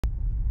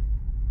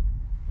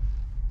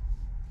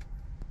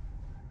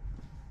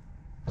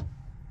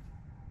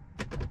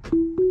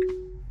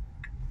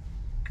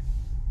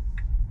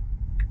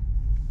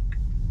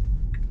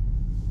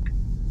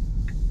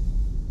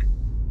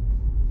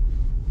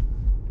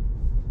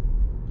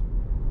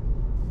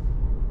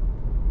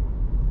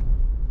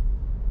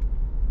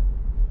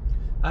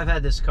I've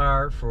had this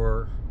car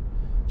for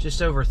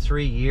just over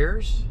 3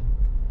 years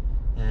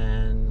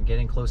and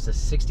getting close to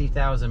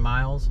 60,000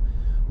 miles.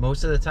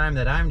 Most of the time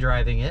that I'm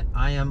driving it,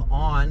 I am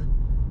on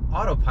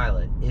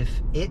autopilot.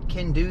 If it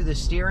can do the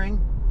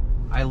steering,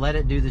 I let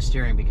it do the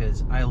steering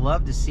because I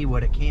love to see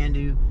what it can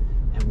do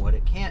and what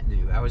it can't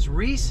do. I was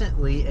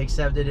recently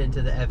accepted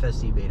into the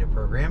FSD Beta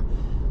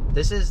program.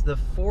 This is the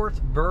 4th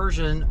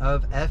version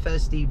of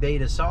FSD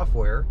Beta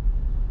software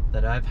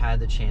that I've had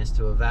the chance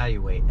to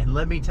evaluate. And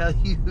let me tell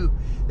you,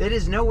 it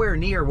is nowhere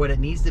near what it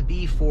needs to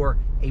be for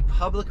a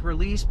public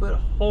release, but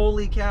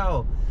holy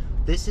cow,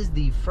 this is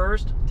the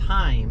first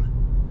time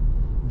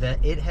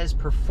that it has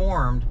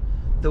performed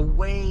the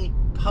way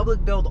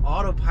public build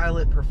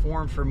autopilot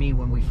performed for me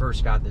when we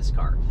first got this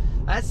car.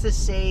 That's to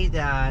say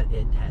that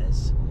it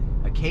has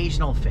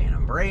occasional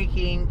phantom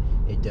braking,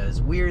 it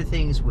does weird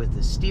things with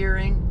the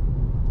steering,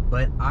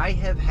 but I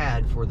have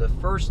had for the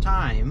first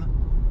time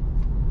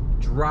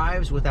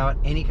drives without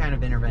any kind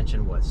of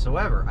intervention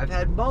whatsoever. I've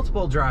had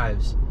multiple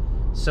drives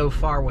so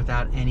far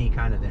without any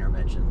kind of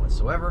intervention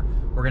whatsoever.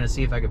 We're going to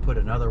see if I could put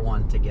another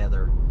one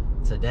together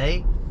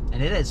today,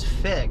 and it has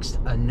fixed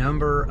a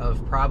number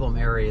of problem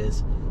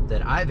areas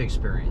that I've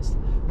experienced.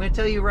 I'm going to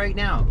tell you right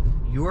now,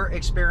 your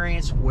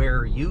experience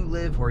where you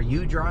live, where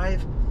you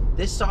drive,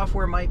 this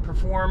software might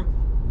perform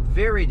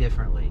very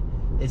differently.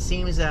 It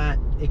seems that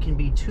it can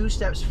be 2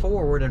 steps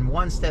forward and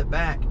 1 step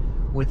back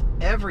with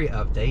every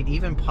update.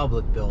 Even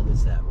public build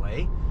is that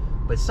way,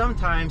 but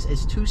sometimes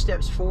it's 2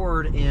 steps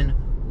forward in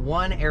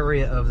one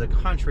area of the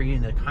country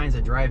and the kinds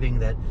of driving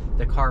that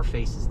the car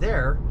faces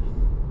there,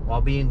 while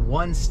being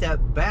 1 step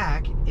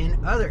back in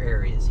other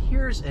areas.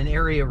 Here's an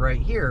area right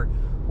here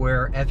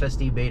where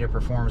FSD Beta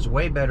performs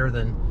way better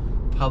than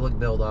public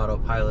build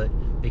autopilot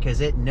because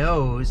it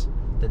knows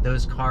that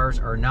those cars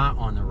are not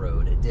on the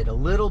road. It did a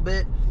little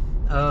bit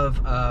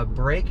of a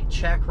brake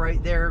check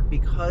right there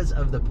because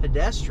of the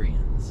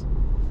pedestrians,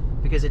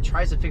 because it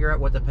tries to figure out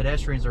what the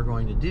pedestrians are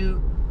going to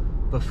do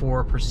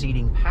before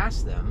proceeding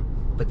past them.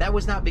 But that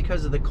was not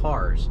because of the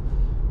cars.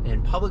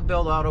 In public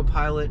build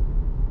autopilot,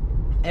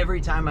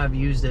 every time I've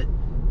used it,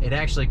 it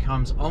actually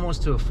comes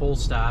almost to a full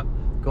stop,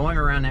 going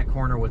around that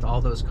corner with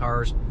all those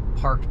cars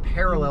parked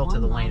parallel to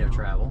the lane of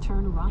travel.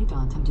 Turn right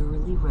onto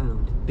Durley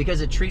Road. Because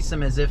it treats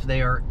them as if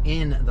they are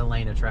in the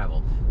lane of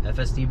travel.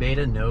 FSD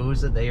Beta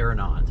knows that they are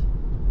not.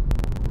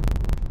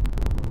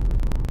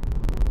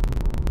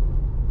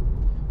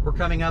 We're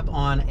coming up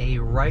on a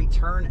right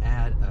turn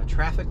at a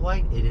traffic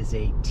light. It is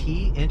a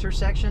T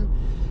intersection,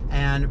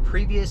 and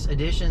previous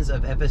editions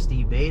of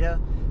FSD Beta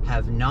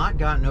have not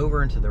gotten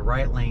over into the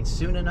right lane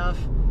soon enough.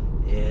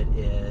 It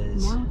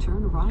is now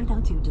turn right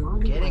onto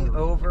Durley getting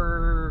Road.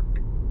 over,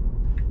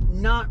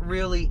 not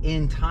really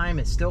in time.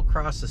 It still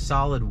crossed a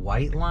solid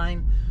white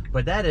line,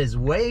 but that is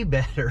way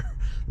better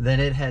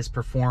than it has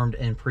performed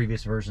in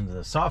previous versions of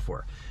the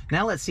software.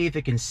 Now let's see if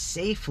it can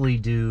safely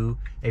do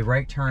a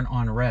right turn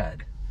on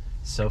red.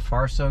 So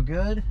far so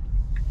good,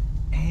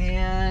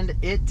 and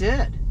it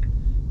did.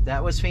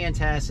 That was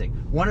fantastic.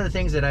 One of the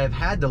things that I've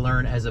had to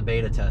learn as a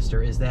beta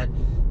tester is that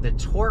the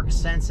torque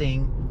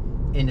sensing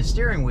in the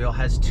steering wheel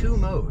has 2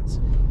 modes.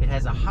 It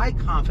has a high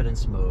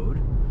confidence mode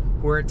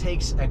where it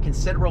takes a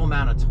considerable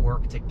amount of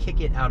torque to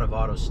kick it out of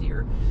auto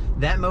steer.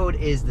 That mode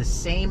is the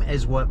same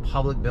as what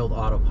public build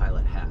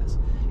autopilot has.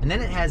 And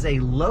then it has a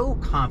low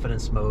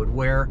confidence mode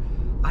where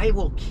I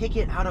will kick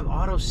it out of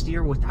auto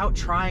steer without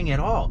trying at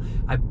all.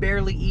 I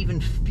barely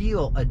even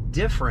feel a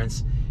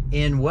difference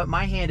in what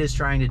my hand is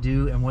trying to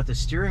do and what the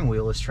steering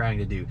wheel is trying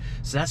to do.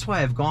 So that's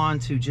why I've gone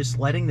to just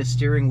letting the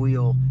steering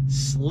wheel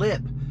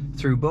slip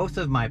through both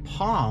of my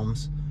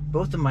palms,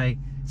 both of my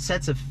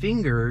sets of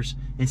fingers,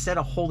 instead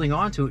of holding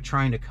on to it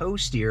trying to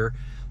co-steer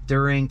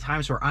during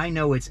times where I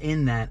know it's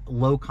in that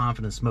low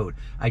confidence mode.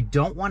 I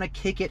don't want to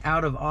kick it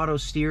out of auto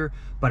steer,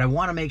 but I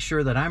want to make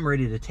sure that I'm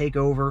ready to take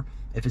over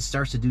if it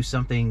starts to do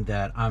something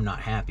that I'm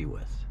not happy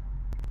with.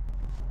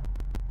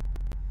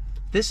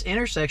 This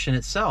intersection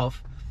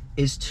itself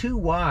is too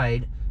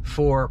wide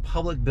for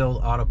public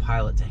build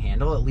autopilot to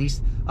handle, at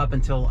least up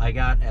until I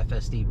got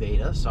FSD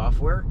Beta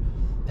software.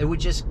 It would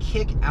just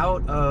kick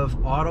out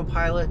of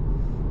autopilot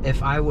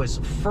if I was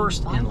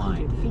first in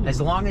line. As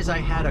long as I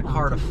had a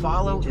car to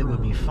follow, it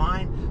would be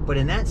fine. But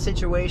in that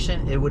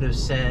situation, it would have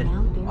said,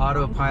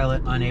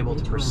 autopilot unable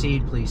to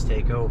proceed, please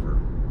take over.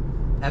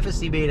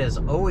 FSD Beta has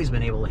always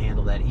been able to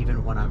handle that,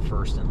 even when I'm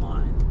first in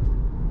line.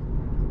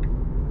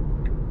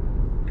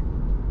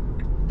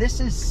 This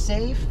is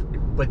safe,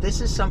 but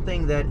this is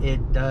something that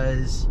it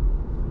does.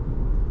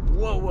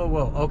 Whoa, whoa,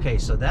 whoa. Okay,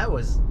 so that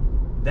was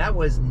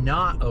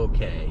not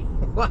okay.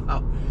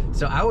 Wow.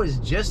 So I was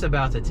just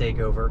about to take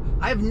over.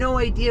 I have no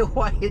idea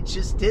why it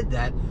just did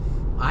that.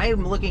 I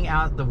am looking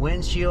out the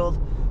windshield.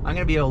 I'm going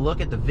to be able to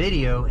look at the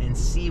video and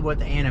see what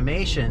the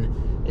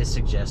animation is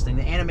suggesting.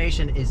 The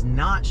animation is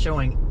not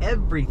showing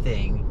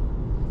everything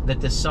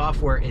that the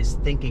software is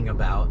thinking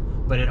about,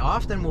 but it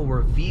often will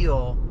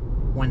reveal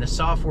when the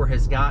software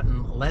has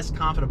gotten less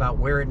confident about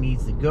where it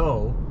needs to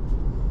go.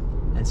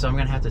 And so I'm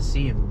going to have to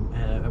see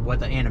what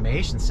the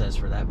animation says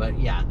for that. But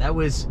yeah, that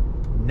was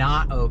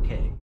not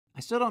okay. I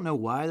still don't know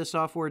why the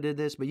software did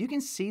this, but you can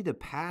see the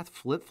path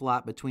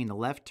flip-flop between the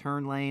left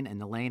turn lane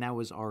and the lane I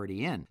was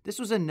already in. This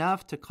was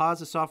enough to cause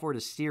the software to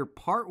steer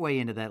partway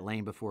into that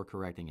lane before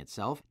correcting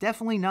itself.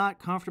 Definitely not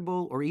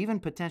comfortable or even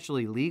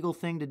potentially legal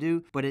thing to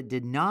do, but it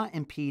did not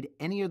impede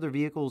any other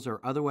vehicles or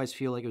otherwise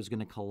feel like it was going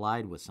to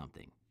collide with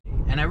something.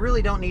 And I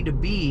really don't need to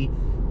be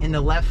in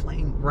the left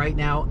lane right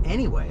now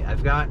anyway.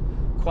 I've got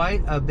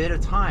quite a bit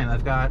of time.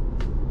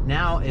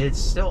 Now it's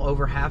still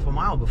over half a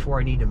mile before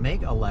I need to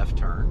make a left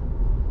turn.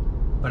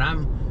 But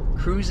I'm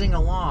cruising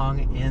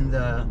along in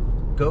the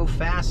go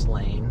fast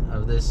lane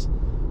of this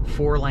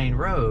 4-lane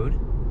road,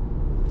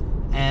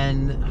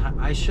 and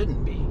I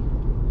shouldn't be.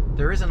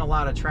 There isn't a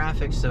lot of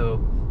traffic, so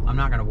I'm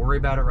not going to worry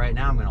about it right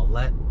now. I'm going to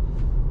let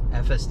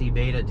FSD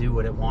Beta do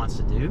what it wants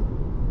to do.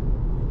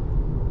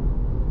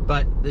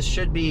 But this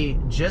should be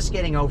just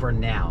getting over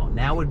now.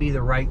 Now would be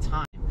the right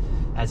time.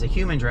 As a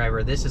human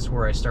driver, this is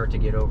where I start to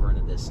get over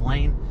into this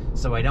lane,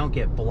 so I don't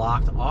get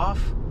blocked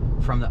off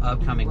from the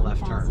upcoming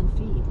left turn. 1,000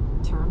 feet,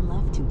 turn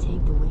left to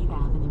take the Wade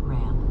Avenue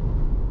ramp.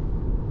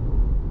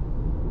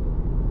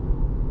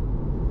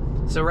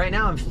 So right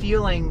now I'm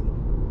feeling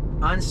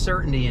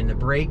uncertainty in the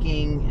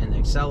braking and the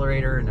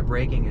accelerator and the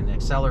braking and the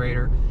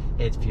accelerator.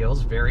 It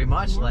feels very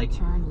much like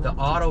the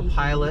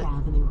autopilot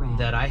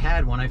that I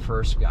had when I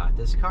first got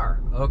this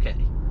car. Okay,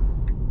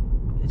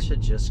 it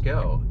should just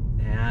go,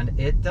 and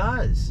it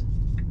does.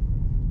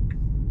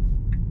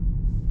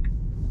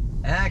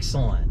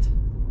 Excellent.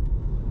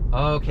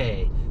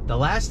 Okay, the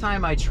last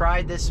time I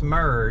tried this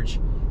merge,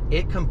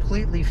 it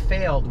completely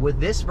failed with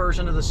this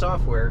version of the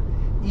software,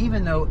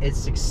 even though it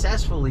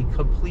successfully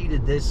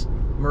completed this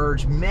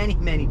merge many,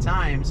 many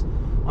times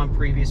on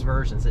previous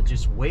versions. It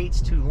just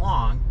waits too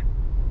long,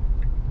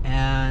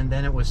 and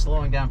then it was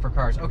slowing down for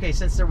cars. Okay,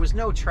 since there was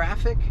no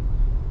traffic,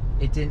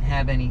 it didn't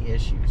have any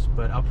issues,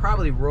 but I'll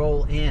probably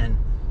roll in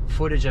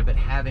footage of it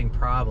having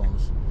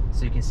problems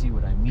so you can see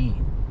what I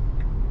mean.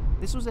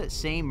 This was that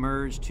same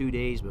merge 2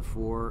 days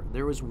before.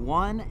 There was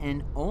one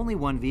and only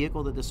one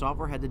vehicle that the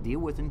software had to deal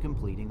with in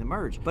completing the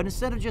merge. But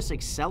instead of just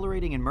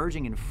accelerating and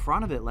merging in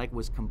front of it like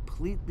was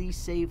completely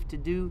safe to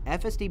do,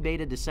 FSD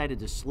Beta decided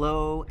to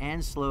slow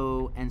and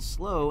slow and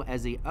slow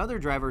as the other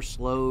driver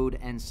slowed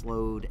and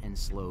slowed and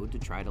slowed to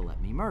try to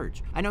let me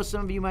merge. I know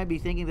some of you might be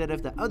thinking that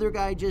if the other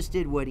guy just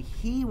did what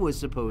he was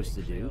supposed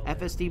to do,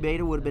 FSD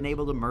Beta would have been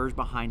able to merge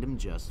behind him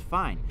just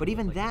fine. But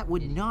even that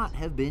would not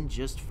have been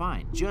just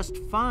fine. Just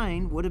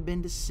fine would have been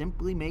to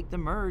simply make the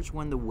merge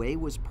when the way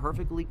was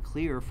perfectly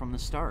clear from the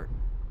start.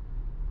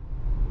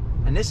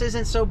 And this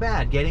isn't so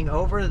bad. Getting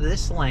over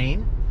this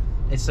lane,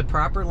 it's the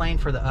proper lane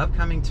for the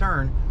upcoming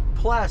turn,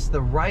 plus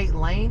the right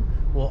lane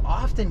will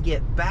often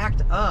get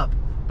backed up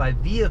by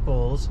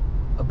vehicles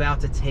about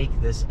to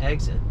take this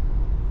exit.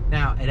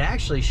 Now, it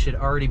actually should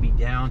already be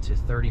down to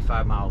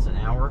 35 miles an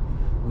hour.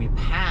 We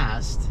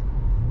passed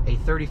a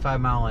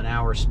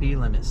 35-mile-an-hour speed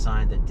limit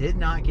sign that did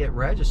not get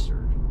registered.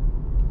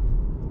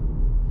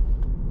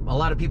 A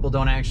lot of people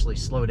don't actually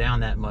slow down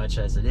that much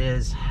as it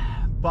is,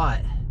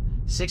 but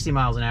 60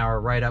 miles an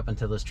hour right up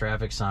until this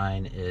traffic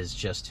sign is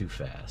just too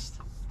fast.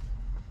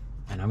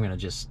 And I'm going to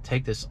just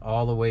take this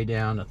all the way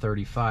down to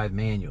 35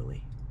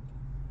 manually.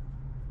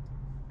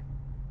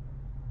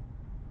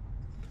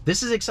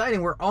 This is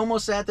exciting. We're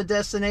almost at the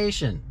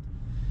destination.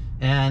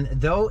 And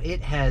though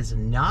it has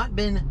not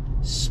been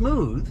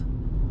smooth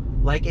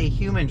like a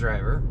human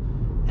driver,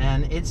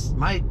 and it's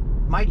my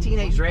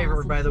teenage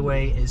driver, by the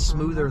way, is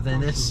smoother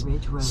than this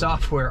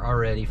software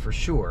already for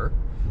sure.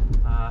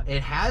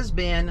 It has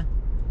been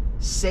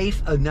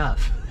safe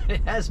enough.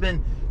 It has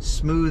been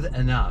smooth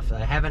enough. I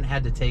haven't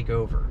had to take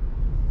over.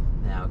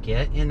 Now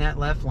get in that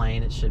left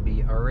lane. It should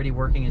be already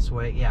working its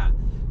way. Yeah,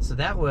 so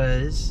that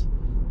was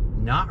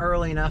not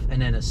early enough,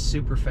 and then a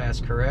super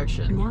fast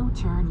correction. Now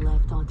turn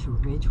left onto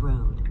Ridge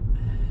Road.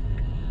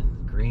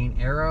 And green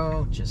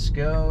arrow, just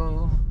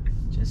go,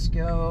 just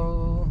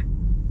go.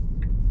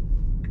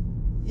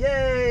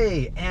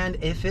 Yay! And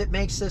if it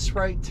makes this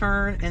right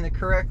turn in the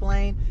correct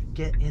lane,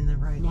 get in the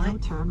right lane. Now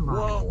turn right.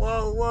 Whoa,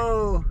 whoa,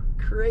 whoa!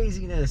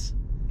 Craziness.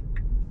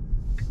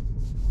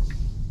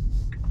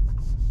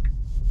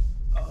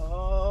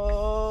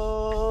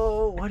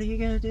 Oh, what are you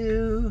gonna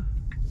do?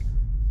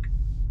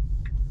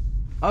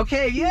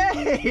 Okay,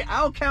 yay!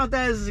 I'll count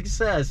that as a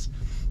success.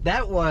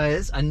 That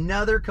was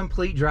another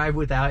complete drive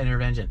without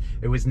intervention.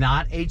 It was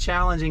not a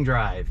challenging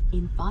drive,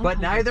 but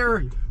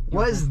neither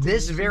was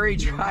this very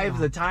drive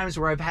the times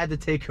where I've had to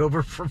take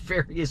over for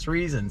various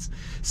reasons.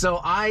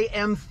 So I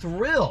am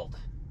thrilled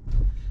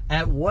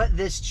at what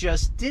this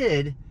just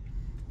did,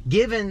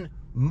 given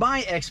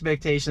my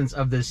expectations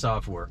of this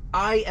software.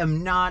 I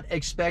am not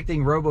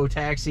expecting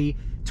Robotaxi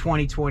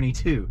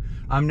 2022.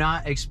 I'm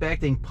not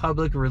expecting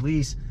public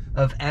release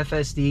of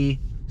FSD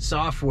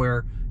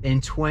software in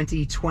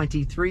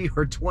 2023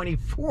 or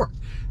 24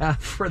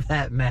 for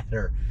that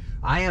matter.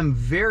 I am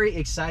very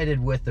excited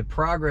with the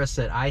progress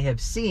that I have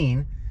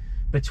seen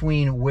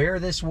between where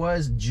this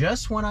was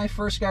just when I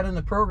first got in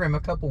the program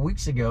a couple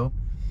weeks ago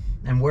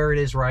and where it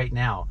is right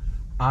now.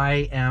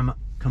 I am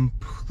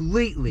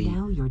completely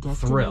Now your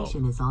thrilled.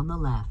 destination is on the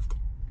left.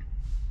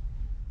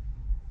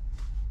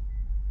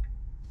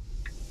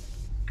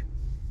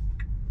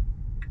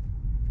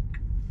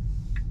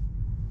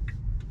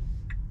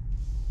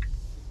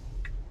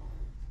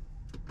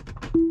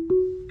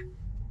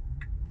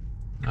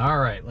 All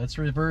right, let's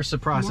reverse the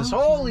process. Now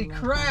Holy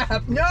turn left crap,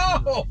 onto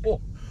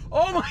no!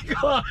 Oh my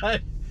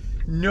God,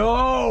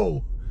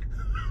 no!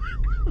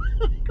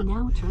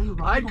 Now turn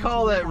right. I'd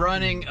call onto that Wood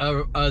running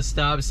a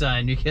stop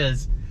sign,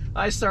 because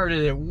I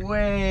started it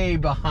way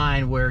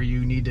behind where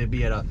you need to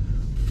be at a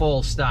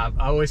full stop.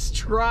 I was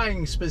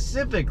trying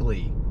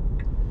specifically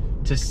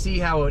to see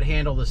how it would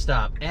handle the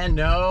stop, and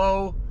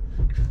no,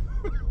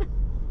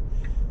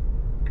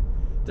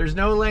 there's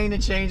no lane to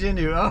change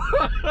into.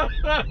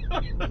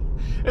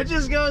 It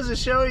just goes to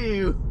show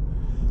you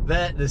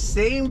that the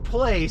same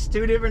place,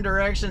 two different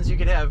directions, you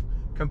could have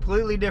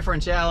completely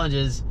different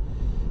challenges.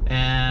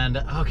 And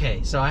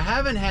okay, so I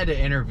haven't had to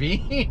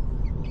intervene,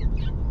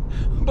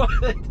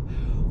 but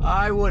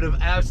I would have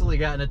absolutely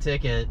gotten a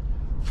ticket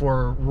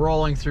for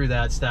rolling through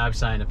that stop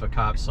sign if a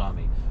cop saw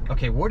me.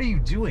 Okay, what are you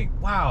doing?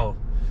 Wow,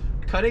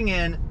 cutting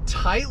in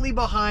tightly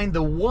behind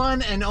the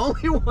one and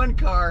only one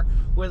car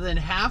within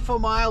half a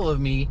mile of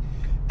me,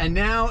 and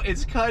now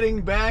it's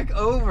cutting back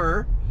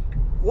over.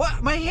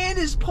 What? My hand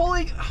is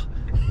pulling.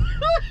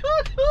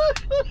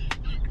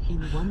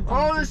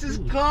 Oh, this is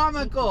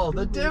comical,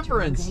 the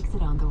difference.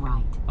 Exit on the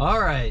right. All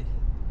right,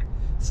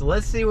 so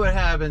let's see what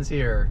happens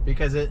here,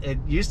 because it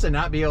used to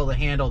not be able to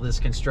handle this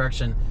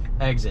construction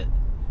exit.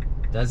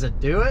 Does it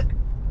do it?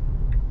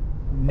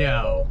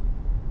 No.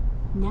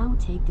 Now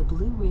take the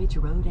Blue Ridge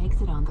Road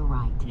exit on the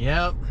right.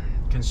 Yep.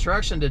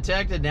 Construction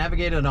detected,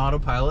 navigated on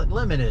autopilot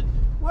limited.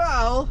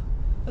 Well,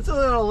 that's a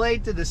little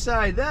late to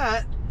decide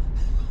that.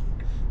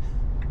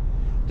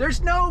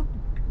 There's no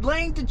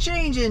lane to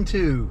change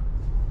into.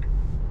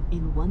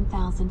 In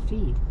 1,000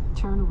 feet,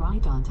 turn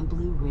right onto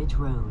Blue Ridge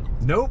Road.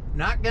 Nope,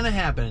 not gonna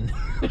happen.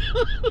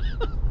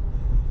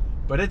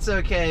 But it's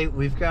okay.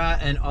 We've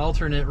got an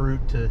alternate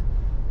route to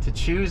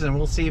choose, and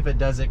we'll see if it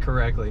does it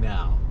correctly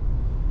now.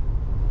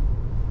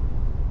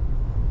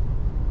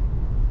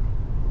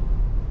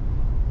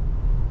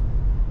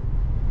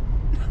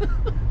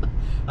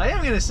 I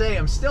am gonna say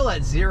I'm still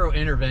at 0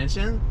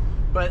 intervention,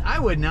 but I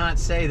would not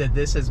say that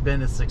this has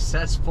been a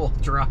successful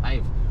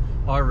drive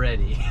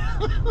already.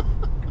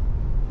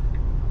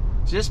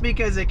 Just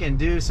because it can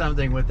do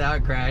something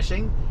without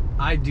crashing,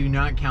 I do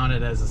not count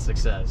it as a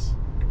success.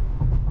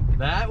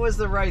 That was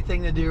the right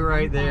thing to do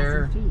right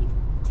there. 1,000 feet,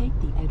 take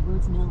the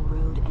Edwards Mill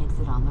Road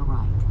exit on the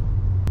right.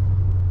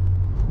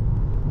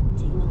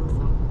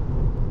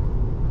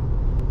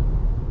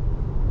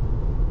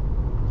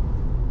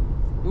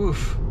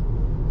 Oof.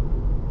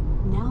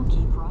 Now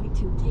keep right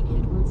to take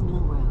Edwards Mill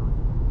Road.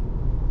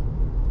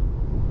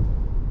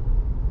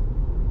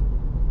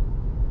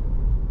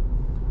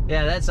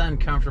 Yeah, that's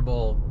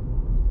uncomfortable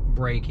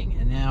braking,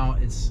 and now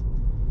it's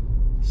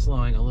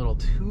slowing a little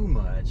too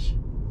much.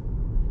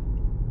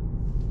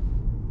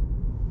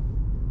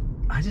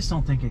 I just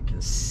don't think it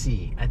can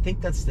see. I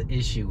think that's the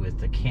issue with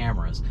the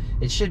cameras.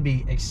 It should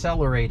be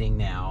accelerating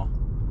now.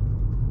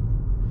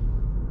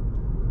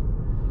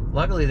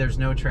 Luckily, there's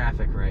no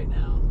traffic right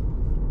now.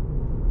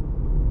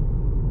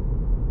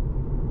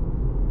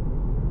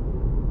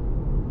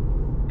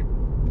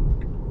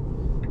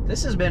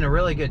 This has been a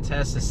really good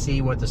test to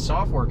see what the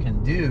software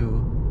can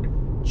do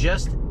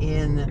just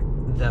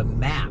in the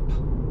map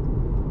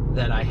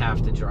that I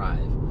have to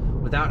drive,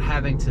 without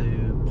having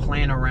to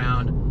plan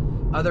around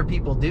other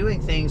people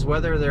doing things,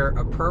 whether they're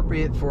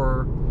appropriate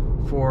for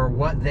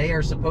what they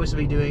are supposed to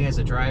be doing as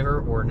a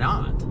driver or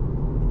not.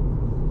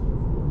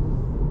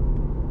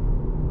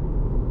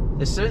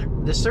 This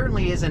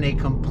certainly isn't a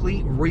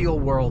complete real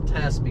world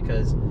test,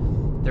 because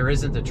there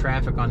isn't the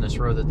traffic on this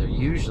road that there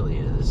usually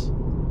is.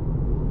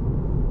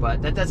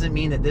 But that doesn't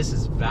mean that this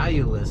is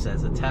valueless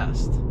as a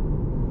test.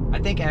 I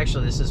think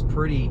actually this is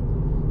pretty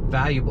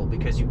valuable,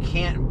 because you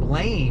can't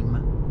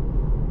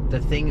blame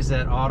the things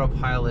that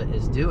autopilot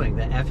is doing,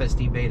 the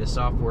FSD Beta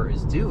software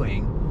is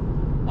doing,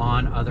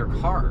 on other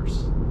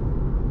cars.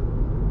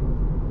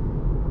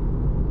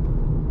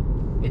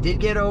 It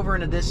did get over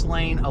into this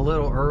lane a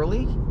little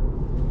early.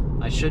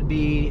 I should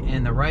be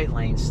in the right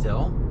lane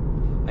still.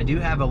 I do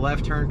have a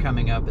left turn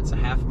coming up. It's a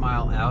half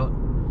mile out.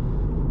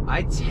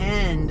 I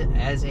tend,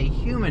 as a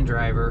human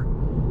driver,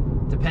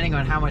 depending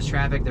on how much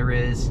traffic there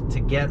is,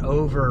 to get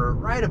over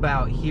right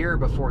about here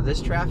before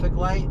this traffic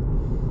light,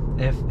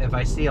 if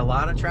I see a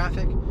lot of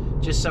traffic,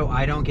 just so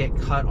I don't get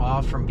cut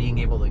off from being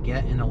able to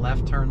get in the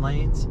left turn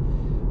lanes.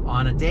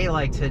 On a day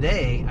like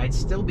today, I'd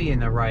still be in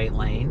the right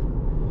lane,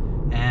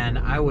 and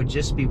I would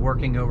just be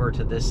working over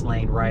to this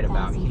lane right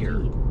about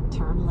here. Feet,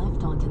 turn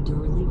left onto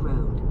Durley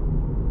Road.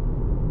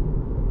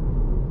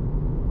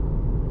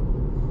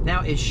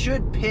 Now it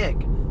should pick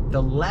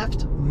the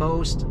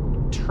leftmost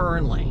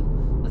turn lane.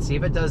 Let's see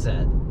if it does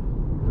that.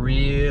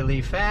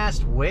 Really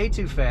fast, way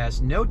too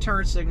fast, no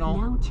turn signal.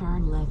 Now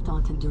turn left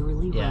onto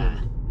Durley Yeah.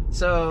 Road.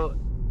 So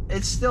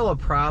it's still a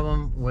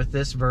problem with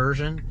this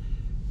version.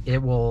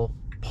 It will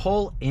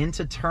pull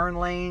into turn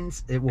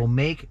lanes. It will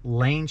make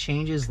lane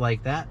changes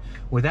like that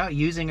without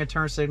using a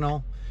turn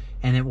signal.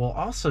 And it will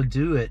also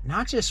do it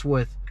not just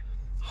with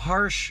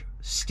harsh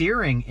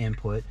steering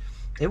input,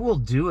 it will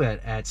do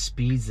it at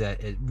speeds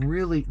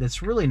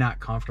that's really not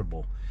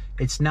comfortable.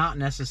 It's not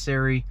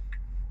necessary.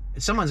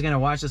 Someone's going to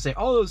watch this and say,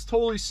 oh, it's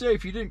totally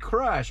safe, you didn't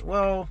crash.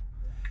 Well,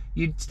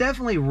 you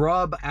definitely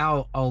rub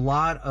out a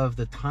lot of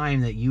the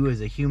time that you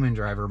as a human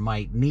driver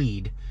might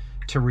need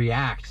to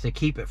react, to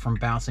keep it from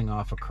bouncing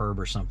off a curb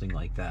or something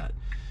like that.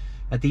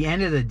 At the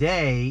end of the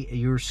day,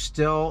 you're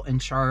still in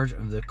charge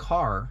of the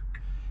car.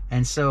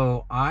 And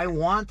so I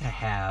want to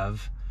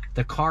have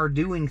the car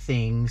doing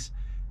things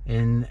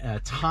in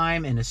a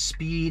time and a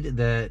speed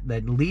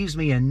that leaves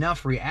me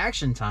enough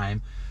reaction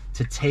time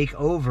to take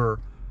over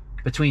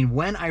between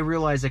when I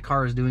realize the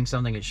car is doing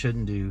something it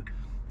shouldn't do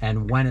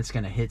and when it's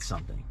going to hit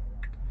something.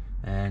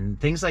 And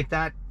things like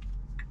that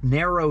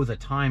narrow the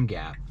time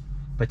gap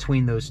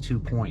between those 2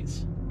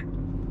 points.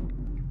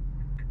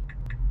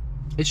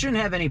 It shouldn't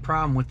have any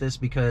problem with this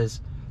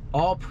because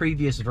all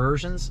previous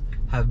versions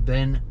have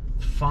been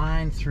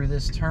fine through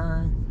this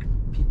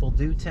turn. People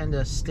do tend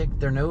to stick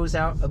their nose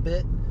out a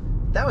bit.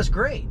 That was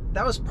great.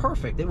 That was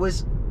perfect. It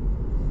was,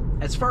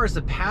 as far as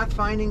the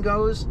pathfinding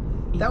goes,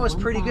 that was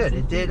pretty good.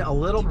 It did a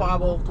little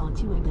bobble.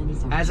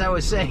 As I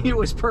was saying, it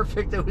was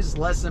perfect. It was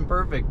less than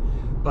perfect,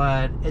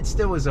 but it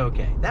still was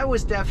okay. That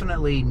was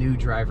definitely new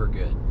driver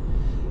good.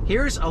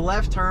 Here's a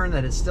left turn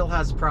that it still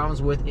has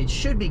problems with. It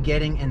should be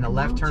getting in the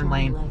left turn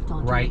lane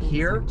right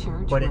here,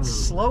 but it's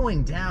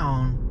slowing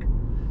down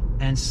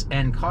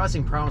and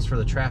causing problems for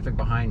the traffic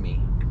behind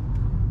me.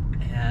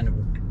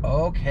 And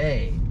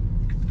okay,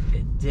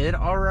 it did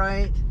all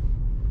right.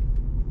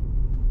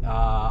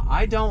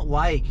 I don't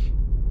like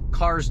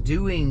cars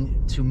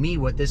doing to me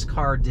what this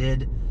car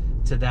did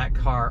to that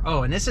car.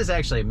 Oh, and this is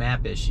actually a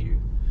map issue.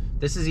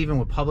 This is even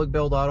with public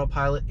build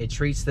autopilot. It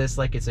treats this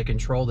like it's a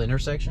controlled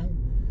intersection.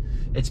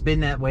 It's been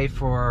that way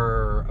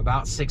for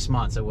about 6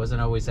 months. It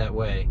wasn't always that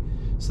way.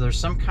 So there's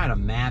some kind of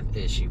map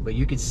issue, but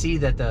you could see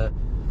that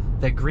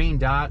the green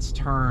dots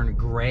turn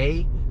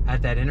gray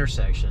at that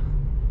intersection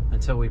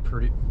until we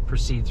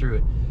proceed through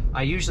it.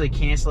 I usually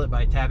cancel it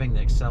by tapping the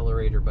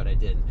accelerator, but I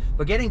didn't.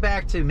 But getting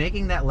back to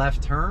making that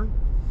left turn,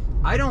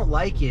 I don't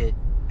like it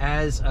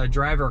as a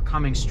driver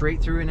coming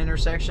straight through an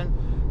intersection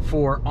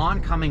for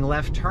oncoming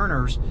left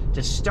turners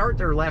to start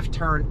their left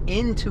turn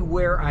into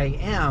where I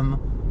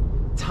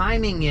am,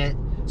 timing it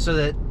so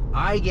that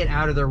I get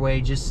out of their way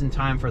just in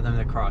time for them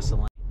to cross the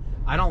lane.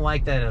 I don't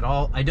like that at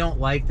all. I don't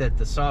like that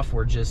the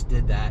software just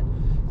did that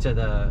to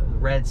the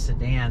red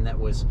sedan that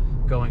was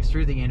going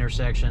through the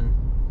intersection.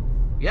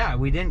 Yeah,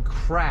 we didn't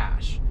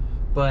crash,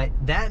 but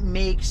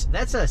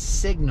that's a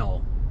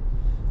signal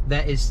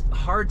that is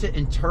hard to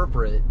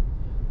interpret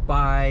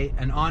by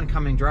an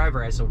oncoming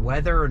driver as to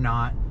whether or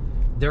not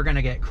they're going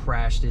to get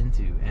crashed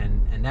into.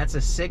 And that's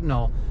a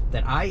signal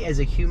that I, as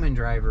a human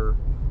driver,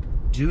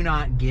 do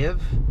not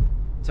give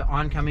to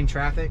oncoming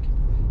traffic.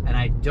 And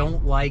I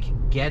don't like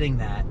getting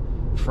that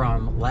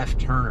from left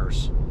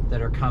turners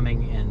that are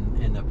coming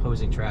in the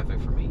opposing traffic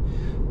for me.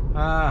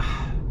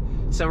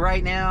 So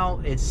right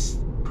now it's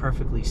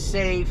perfectly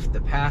safe.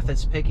 The path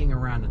it's picking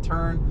around the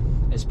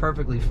turn is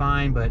perfectly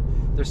fine, but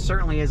there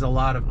certainly is a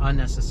lot of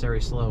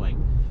unnecessary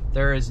slowing.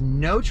 There is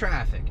no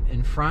traffic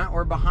in front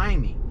or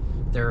behind me.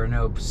 There are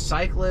no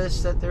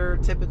cyclists that there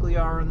typically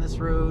are on this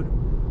road.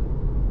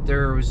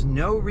 There was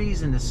no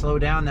reason to slow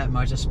down that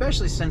much,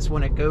 especially since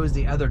when it goes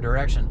the other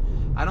direction,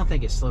 I don't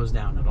think it slows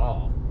down at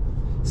all.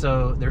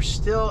 So there's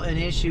still an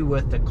issue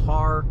with the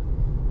car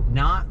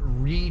not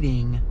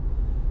reading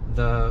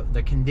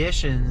the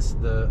conditions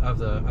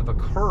of a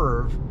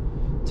curve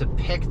to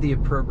pick the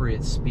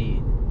appropriate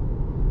speed.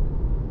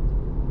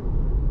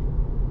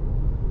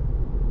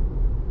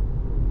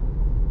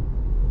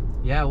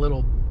 Yeah, a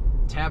little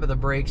tab of the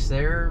brakes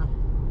there.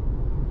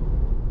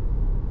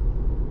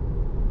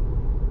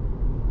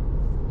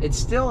 It's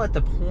still at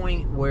the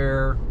point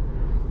where,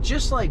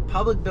 just like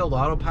public build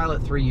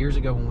autopilot 3 years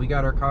ago when we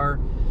got our car,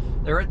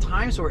 there are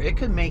times where it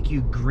could make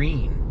you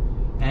green,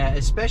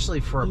 especially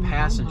for a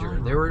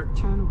passenger. There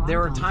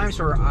were times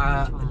where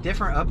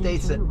different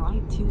updates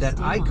that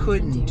I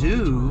couldn't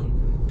do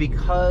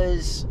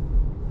because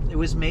it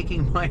was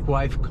making my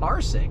wife car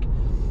sick.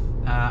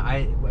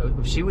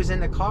 If she was in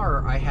the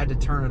car, I had to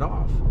turn it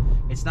off.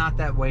 It's not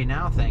that way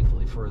now,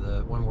 thankfully, for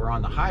when we're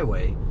on the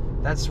highway.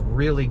 That's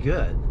really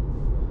good.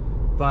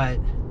 But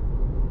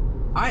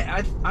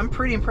I'm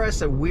pretty impressed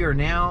that we are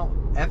now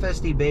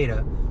FSD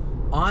Beta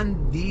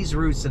on these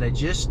routes that I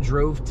just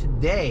drove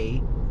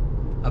today,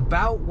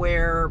 about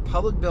where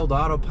public build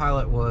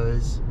autopilot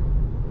was,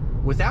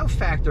 without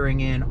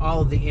factoring in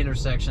all of the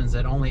intersections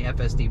that only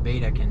FSD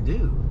Beta can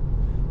do,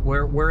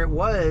 where it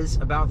was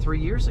about 3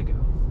 years ago.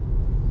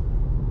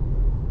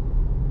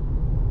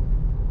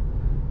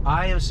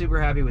 I am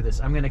super happy with this.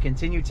 I'm going to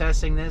continue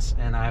testing this,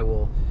 and I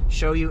will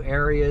show you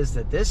areas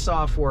that this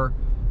software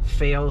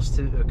fails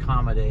to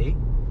accommodate.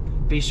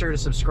 Be sure to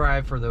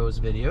subscribe for those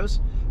videos.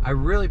 I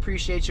really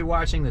appreciate you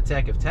watching the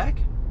Tech of Tech,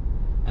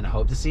 and and I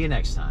hope to see you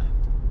next time.